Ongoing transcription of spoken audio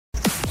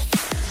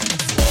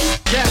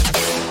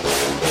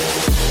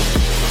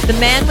The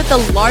man with the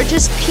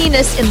largest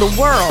penis in the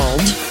world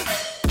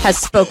has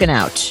spoken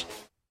out.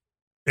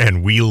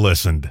 And we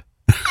listened.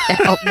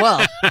 Oh,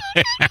 well.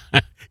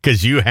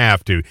 Because you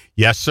have to.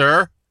 Yes,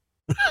 sir?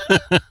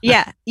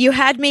 Yeah, you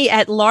had me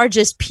at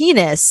largest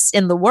penis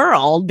in the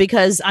world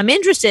because I'm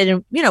interested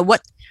in,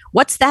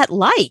 what's that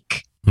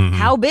like? Mm-hmm.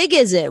 How big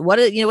is it? What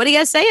do you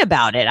guys say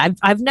about it?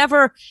 I've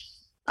never,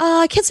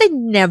 I can't say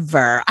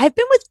never. I've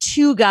been with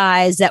two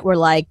guys that were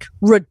like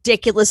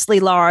ridiculously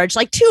large,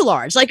 like too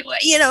large, like,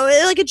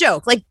 like a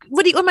joke. Like,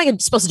 what am I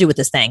supposed to do with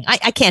this thing?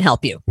 I can't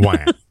help you.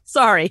 Why?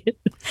 Sorry.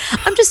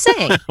 I'm just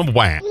saying.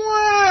 Why?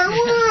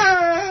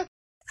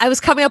 I was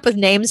coming up with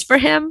names for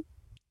him.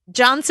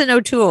 Johnson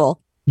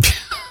O'Toole.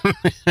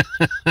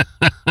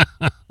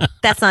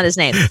 That's not his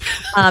name.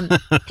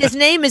 His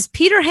name is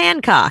Peter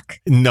Hancock.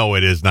 No,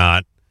 it is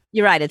not.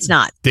 You're right, it's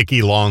not.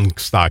 Dickie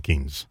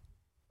Longstockings.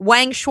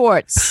 Wang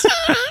Schwartz.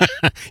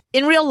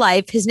 In real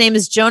life, his name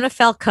is Jonah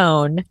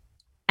Falcone,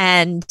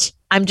 and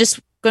I'm just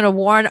going to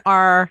warn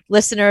our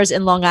listeners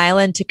in Long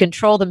Island to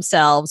control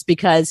themselves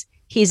because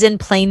he's in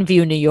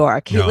Plainview, New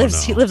York. He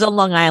lives on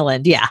Long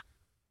Island. Yeah.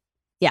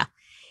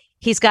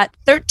 He's got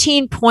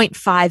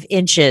 13.5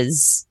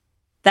 inches.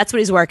 That's what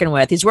he's working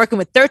with. He's working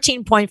with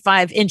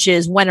 13.5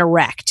 inches when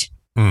erect.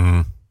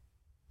 Mm-hmm.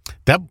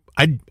 That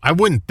I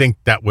wouldn't think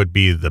that would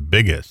be the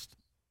biggest.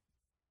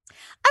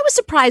 I was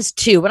surprised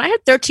too when I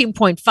heard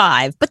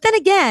 13.5, but then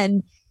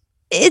again,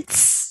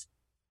 it's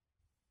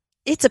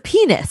a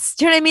penis.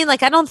 Do you know what I mean?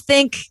 Like, I don't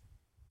think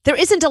there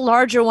isn't a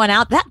larger one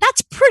out.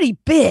 That's pretty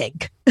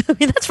big. I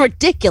mean, that's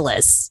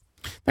ridiculous.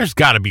 There's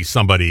got to be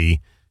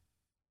somebody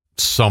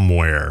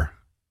somewhere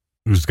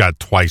who's got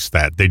twice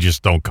that. They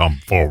just don't come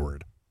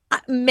forward.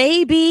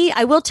 Maybe.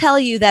 I will tell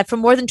you that for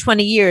more than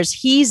 20 years,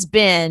 he's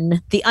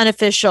been the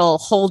unofficial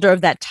holder of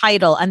that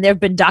title. And there have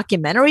been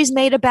documentaries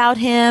made about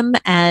him.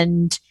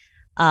 And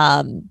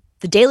The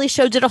Daily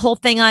Show did a whole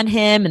thing on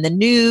him and the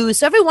news.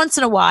 So every once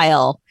in a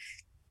while,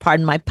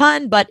 pardon my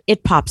pun, but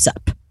it pops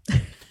up.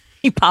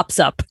 He pops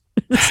up.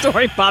 The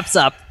story pops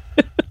up.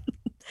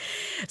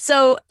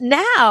 So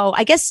now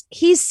I guess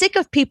he's sick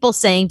of people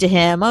saying to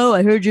him, "Oh,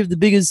 I heard you have the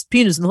biggest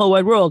penis in the whole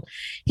wide world."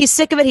 He's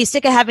sick of it. He's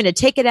sick of having to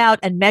take it out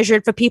and measure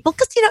it for people.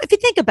 Because, if you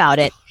think about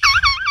it,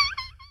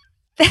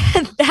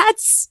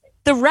 that's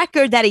the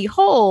record that he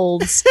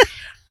holds.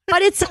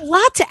 But it's a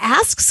lot to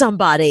ask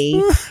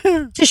somebody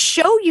to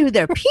show you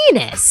their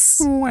penis.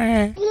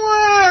 I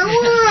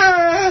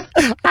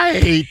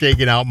hate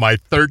taking out my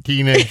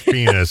 13-inch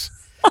penis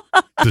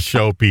to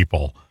show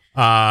people.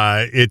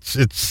 It's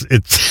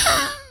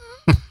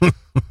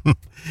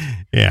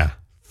yeah.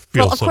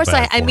 Well, of course,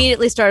 I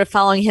immediately started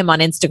following him on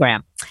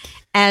Instagram,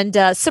 and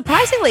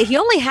surprisingly, he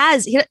only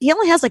has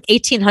like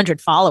 1,800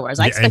 followers.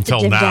 I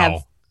expected him to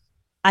have.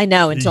 I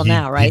know until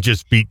now, right? He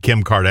just beat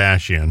Kim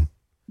Kardashian.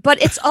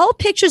 But it's all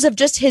pictures of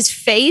just his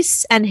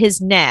face and his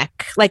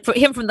neck, like for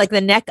him from like the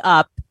neck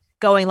up,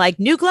 going like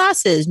new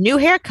glasses, new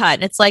haircut,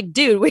 and it's like,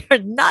 dude, we are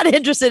not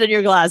interested in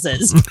your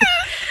glasses.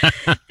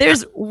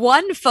 There's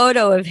one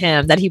photo of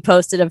him that he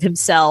posted of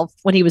himself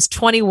when he was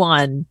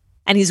 21.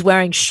 And he's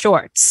wearing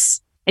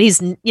shorts, and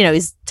he's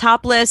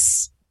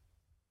topless,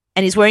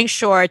 and he's wearing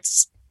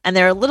shorts, and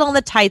they're a little on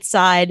the tight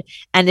side.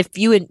 And if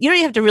you don't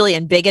even have to really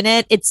embiggen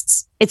it,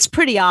 it's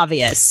pretty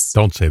obvious.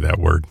 Don't say that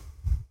word.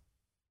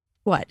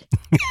 What?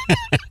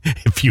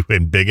 If you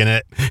embiggen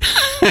it,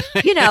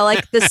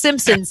 like the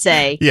Simpsons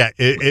say. Yeah,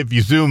 if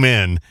you zoom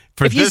in.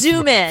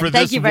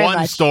 Thank you very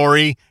much.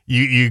 Story,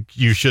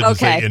 you shouldn't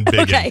say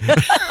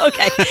embiggen.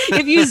 Okay.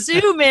 If you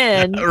zoom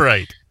in,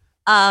 right.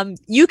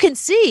 You can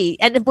see,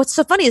 and what's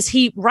so funny is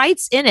he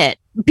writes in it,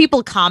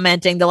 people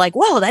commenting, they're like,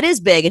 "Whoa, that is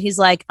big," and he's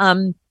like,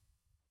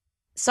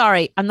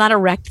 sorry, I'm not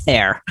erect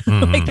there."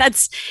 Mm-hmm. Like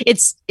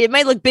it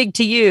might look big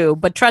to you,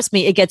 but trust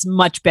me, it gets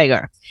much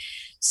bigger.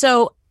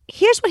 So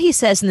here's what he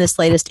says in this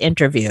latest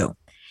interview.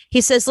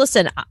 He says,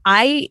 "Listen,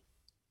 I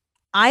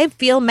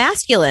feel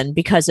masculine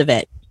because of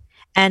it,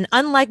 and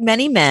unlike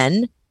many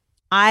men,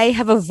 I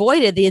have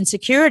avoided the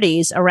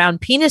insecurities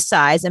around penis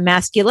size and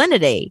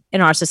masculinity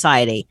in our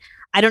society.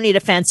 I don't need a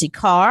fancy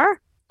car.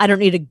 I don't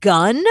need a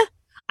gun.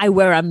 I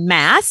wear a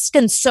mask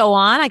and so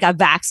on. I got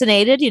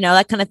vaccinated,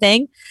 that kind of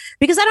thing,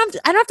 because I don't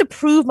have to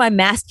prove my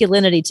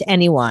masculinity to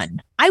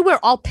anyone. I wear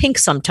all pink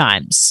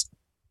sometimes."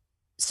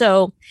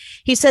 So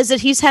he says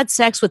that he's had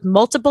sex with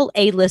multiple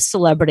A-list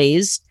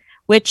celebrities,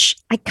 which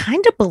I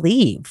kind of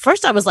believe.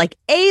 First, I was like,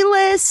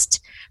 A-list,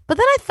 but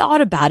then I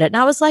thought about it and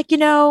I was like, you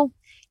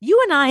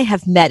and I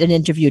have met and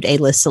interviewed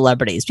A-list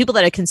celebrities, people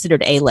that are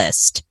considered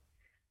A-list.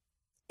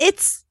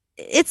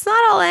 It's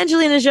not all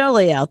Angelina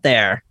Jolie out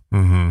there.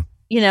 Mm-hmm.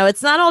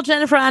 It's not all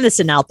Jennifer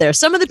Aniston out there.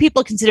 Some of the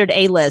people considered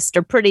A-list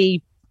are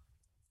pretty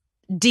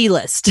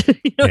D-list.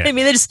 What I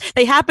mean?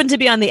 They happen to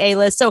be on the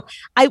A-list. So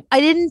I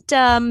didn't,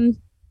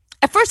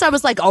 at first I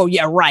was like, oh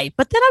yeah, right.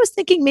 But then I was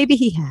thinking maybe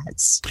he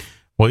has.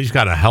 Well, he's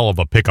got a hell of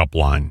a pickup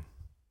line.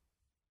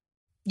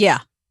 Yeah.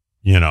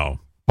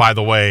 By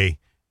the way,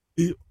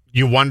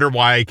 you wonder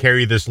why I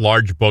carry this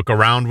large book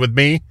around with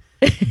me?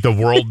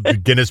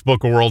 The Guinness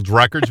Book of World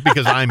Records,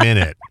 because I'm in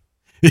it.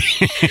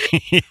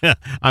 Yeah,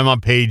 I'm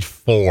on page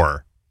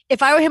 4.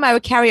 If I were him, I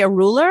would carry a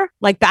ruler,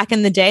 like back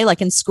in the day,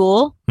 like in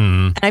school.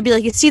 And I'd be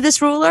like, you see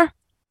this ruler?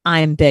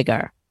 I'm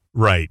bigger.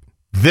 Right.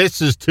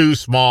 This is too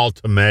small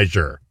to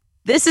measure.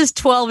 This is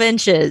 12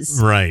 inches.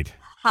 Right.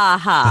 Ha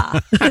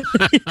ha.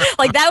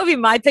 Like that would be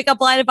my pickup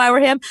line if I were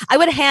him. I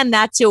would hand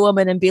that to a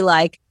woman and be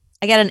like,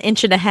 I got 1.5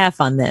 inches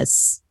on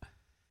this.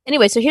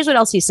 Anyway, so here's what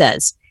else he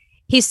says.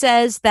 He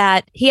says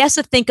that he has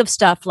to think of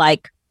stuff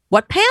like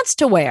what pants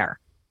to wear,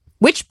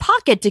 which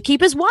pocket to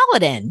keep his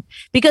wallet in,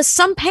 because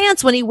some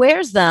pants, when he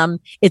wears them,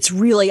 it's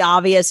really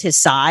obvious his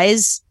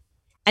size.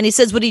 And he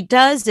says what he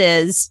does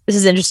is, this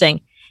is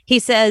interesting. He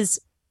says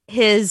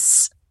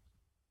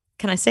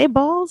can I say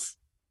balls?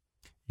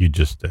 You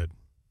just did.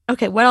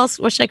 Okay. What else?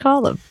 What should I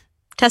call them?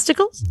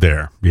 Testicles?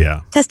 There.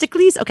 Yeah.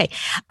 Testicles? Okay.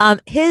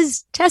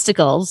 His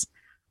testicles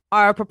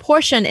are a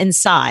proportion in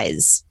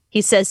size.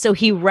 He says, so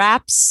he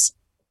wraps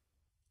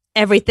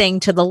everything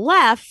to the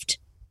left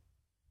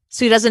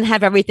so he doesn't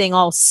have everything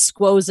all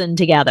squozen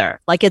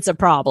together. Like it's a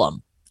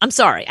problem. I'm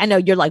sorry. I know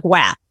you're like,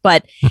 wow.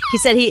 But he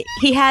said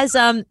he has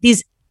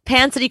these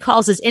pants that he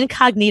calls his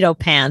incognito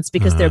pants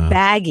because they're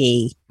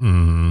baggy.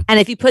 And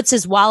if he puts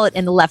his wallet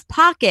in the left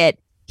pocket,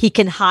 he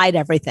can hide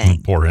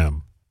everything. Poor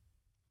him.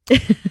 Are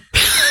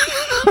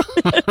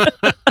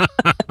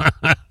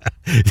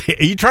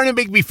you trying to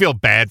make me feel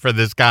bad for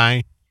this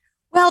guy?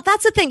 Well,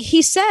 that's the thing.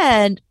 He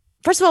said,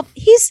 first of all,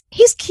 he's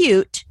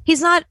cute.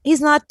 He's not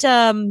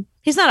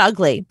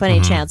ugly by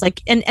any chance.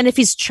 Like, and if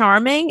he's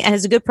charming and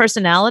has a good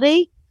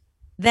personality,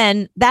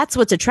 then that's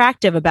what's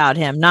attractive about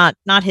him, not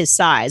his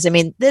size. I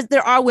mean,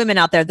 there are women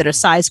out there that are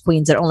size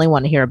queens that only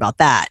want to hear about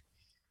that.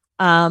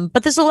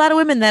 But there's a lot of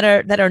women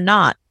that are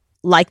not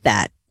like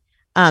that.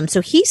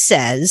 So he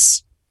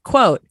says,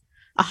 quote,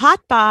 a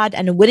hot bod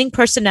and a winning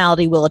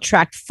personality will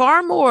attract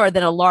far more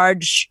than a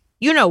large,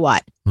 you know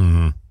what,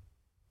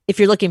 if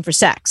you're looking for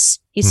sex.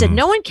 He said,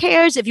 no one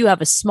cares if you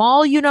have a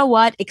small, you know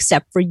what,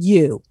 except for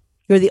you.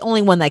 You're the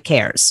only one that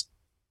cares.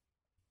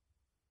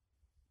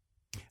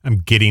 I'm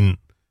getting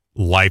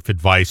life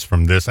advice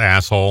from this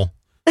asshole.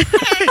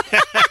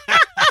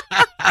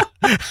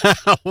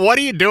 What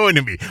are you doing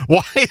to me?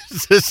 Why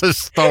is this a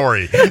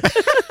story?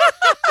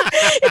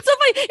 It's so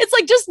funny. It's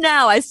like just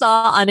now I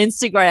saw on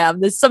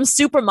Instagram, there's some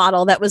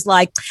supermodel that was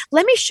like,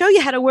 let me show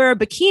you how to wear a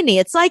bikini.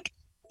 It's like,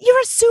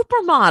 you're a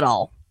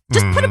supermodel.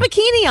 Just put a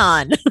bikini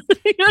on.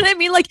 You know what I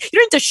mean? Like, you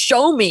don't have to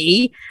show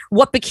me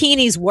what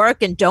bikinis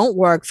work and don't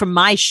work from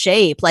my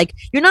shape. Like,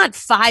 you're not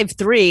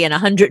 5'3" and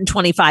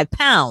 125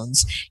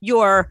 pounds.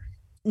 You're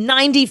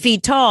 90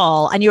 feet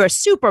tall and you're a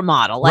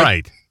supermodel. Like,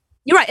 right.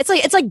 You're right.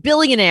 It's like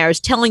billionaires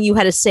telling you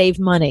how to save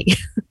money.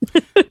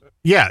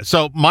 Yeah.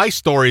 So my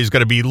story is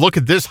going to be, look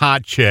at this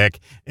hot chick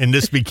in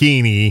this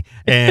bikini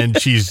and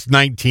she's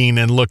 19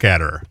 and look at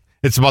her.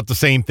 It's about the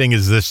same thing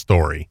as this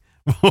story.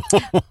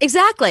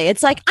 Exactly.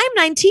 It's like, I'm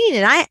 19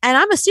 and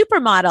I'm a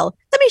supermodel.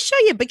 Let me show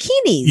you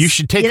bikinis. You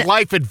should take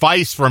life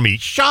advice from me.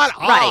 Shut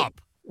up.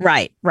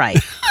 Right.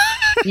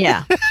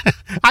 Yeah.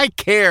 I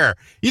care.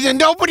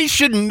 Nobody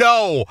should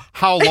know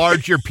how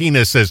large your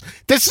penis is.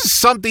 This is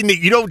something that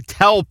you don't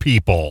tell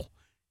people.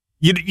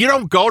 You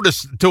don't go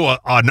to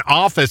an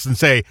office and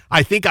say,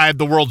 I think I have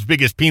the world's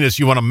biggest penis.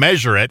 You want to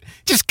measure it?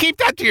 Just keep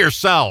that to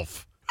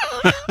yourself.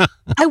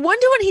 I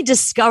wonder when he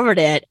discovered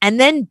it. And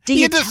then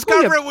you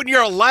discover it when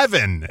you're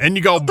 11 and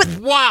you go,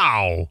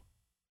 wow.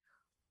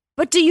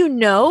 But do you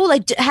know,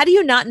 like, how do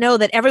you not know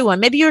that everyone,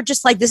 maybe you're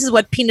just like, this is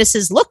what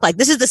penises look like.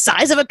 This is the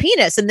size of a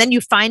penis. And then you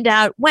find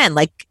out when,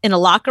 like in a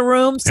locker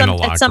room at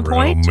some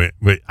point.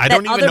 I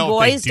don't even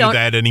know if they do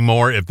that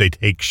anymore, if they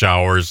take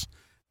showers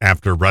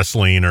after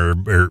wrestling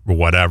or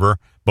whatever.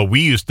 But we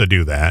used to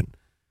do that.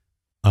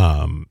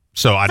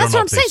 So I don't know. That's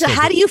what I'm saying. So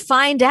how do you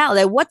find out?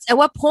 At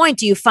what point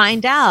do you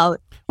find out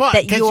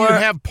that you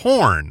have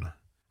porn?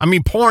 I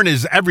mean, porn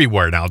is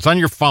everywhere now. It's on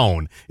your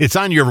phone. It's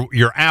on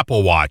your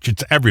Apple Watch.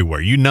 It's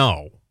everywhere. You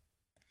know.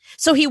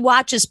 So he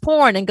watches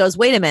porn and goes,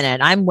 wait a minute,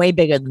 I'm way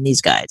bigger than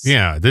these guys.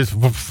 Yeah.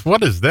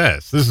 What is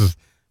this? This is,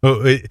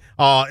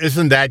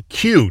 isn't that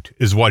cute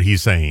is what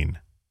he's saying.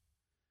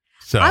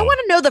 So I want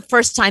to know the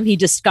first time he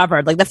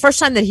discovered, like the first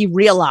time that he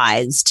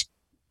realized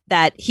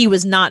that he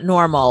was not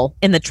normal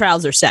in the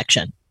trouser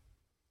section.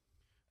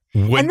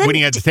 When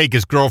he had to take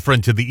his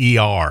girlfriend to the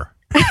ER.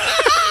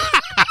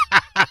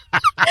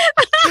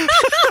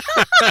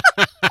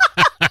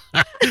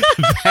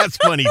 That's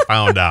when he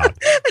found out.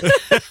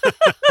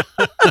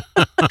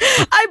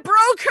 I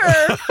broke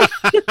her.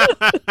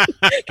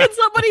 Can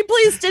somebody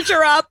please stitch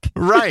her up?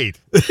 Right.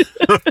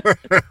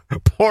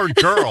 Poor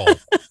girl.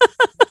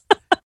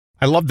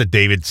 I love that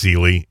David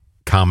Seeley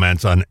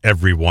comments on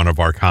every one of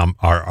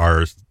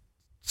our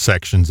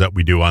sections that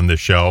we do on this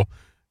show.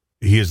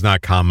 He has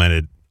not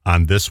commented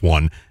on this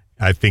one.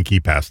 I think he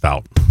passed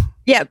out.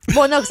 Yeah,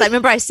 well, no, because I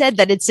remember I said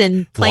that it's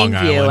in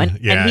Plainview,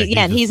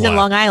 and he's in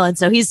Long Island,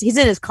 so he's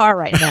in his car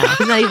right now.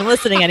 He's not even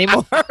listening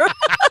anymore.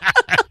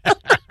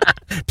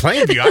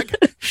 Plainview,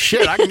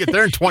 I can get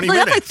there in 20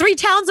 minutes. Like 3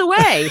 towns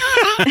away.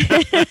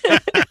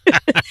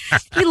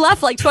 He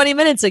left like 20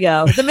 minutes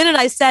ago. The minute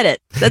I said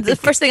it. That's the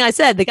first thing I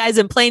said. The guy's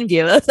in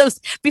Plainview. That was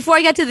before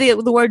I got to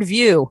the word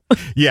view.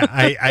 Yeah,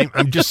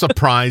 I'm just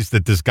surprised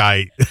that this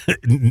guy,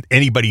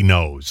 anybody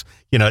knows.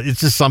 You know, it's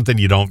just something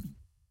you don't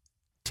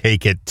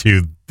take it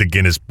to the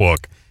Guinness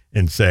Book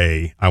and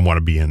say, I want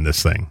to be in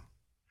this thing.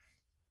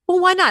 Well,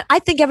 why not? I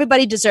think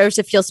everybody deserves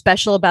to feel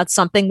special about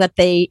something that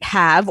they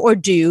have or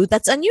do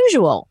that's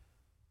unusual.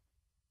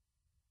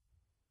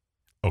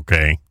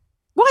 Okay.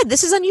 Why?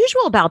 This is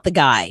unusual about the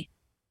guy.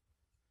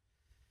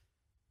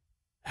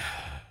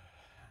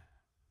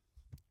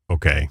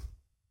 Okay.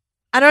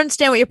 I don't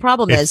understand what your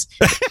problem is.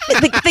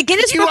 The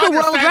Guinness You Book of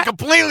World understand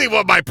completely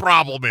what my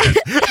problem is.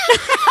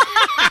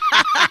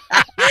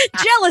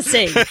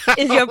 Jealousy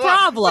is your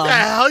problem. What the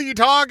hell are you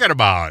talking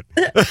about?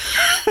 No,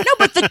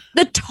 but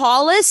the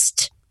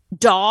tallest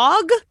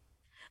dog,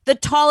 the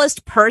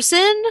tallest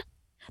person,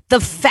 the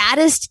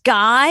fattest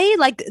guy,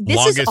 like this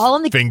Longest is all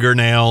in the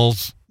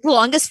fingernails.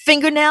 Longest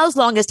fingernails,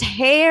 longest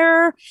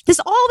hair.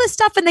 There's all this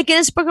stuff in the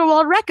Guinness Book of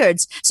World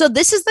Records. So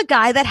this is the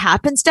guy that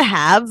happens to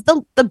have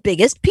the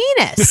biggest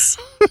penis.